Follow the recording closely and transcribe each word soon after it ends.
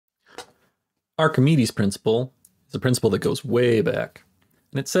Archimedes principle is a principle that goes way back.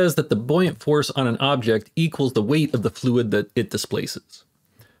 And it says that the buoyant force on an object equals the weight of the fluid that it displaces.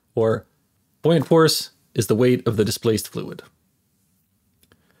 Or buoyant force is the weight of the displaced fluid.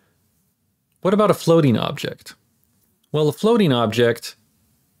 What about a floating object? Well, a floating object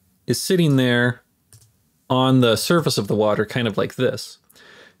is sitting there on the surface of the water, kind of like this.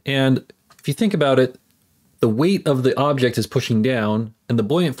 And if you think about it, the weight of the object is pushing down, and the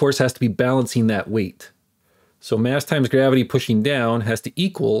buoyant force has to be balancing that weight. So mass times gravity pushing down has to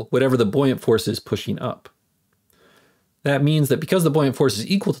equal whatever the buoyant force is pushing up. That means that because the buoyant force is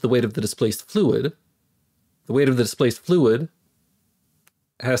equal to the weight of the displaced fluid, the weight of the displaced fluid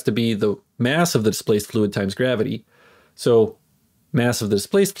has to be the mass of the displaced fluid times gravity. So mass of the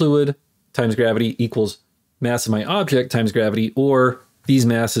displaced fluid times gravity equals mass of my object times gravity, or these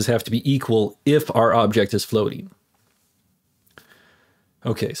masses have to be equal if our object is floating.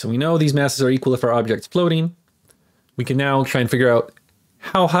 Okay, so we know these masses are equal if our object's floating. We can now try and figure out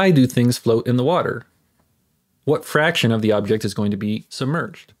how high do things float in the water? What fraction of the object is going to be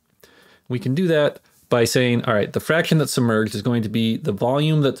submerged? We can do that by saying, all right, the fraction that's submerged is going to be the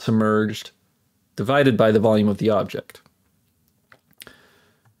volume that's submerged divided by the volume of the object.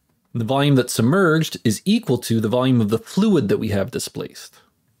 The volume that's submerged is equal to the volume of the fluid that we have displaced.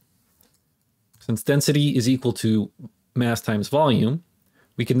 Since density is equal to mass times volume,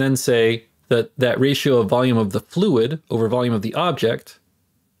 we can then say that that ratio of volume of the fluid over volume of the object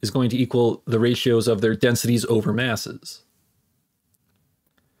is going to equal the ratios of their densities over masses.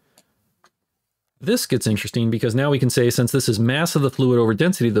 This gets interesting because now we can say, since this is mass of the fluid over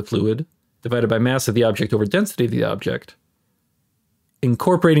density of the fluid divided by mass of the object over density of the object,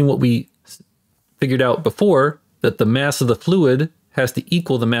 incorporating what we figured out before, that the mass of the fluid has to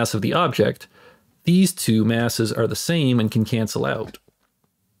equal the mass of the object, these two masses are the same and can cancel out.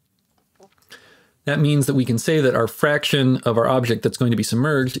 That means that we can say that our fraction of our object that's going to be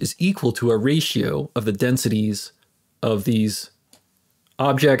submerged is equal to a ratio of the densities of these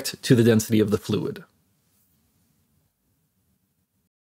object to the density of the fluid.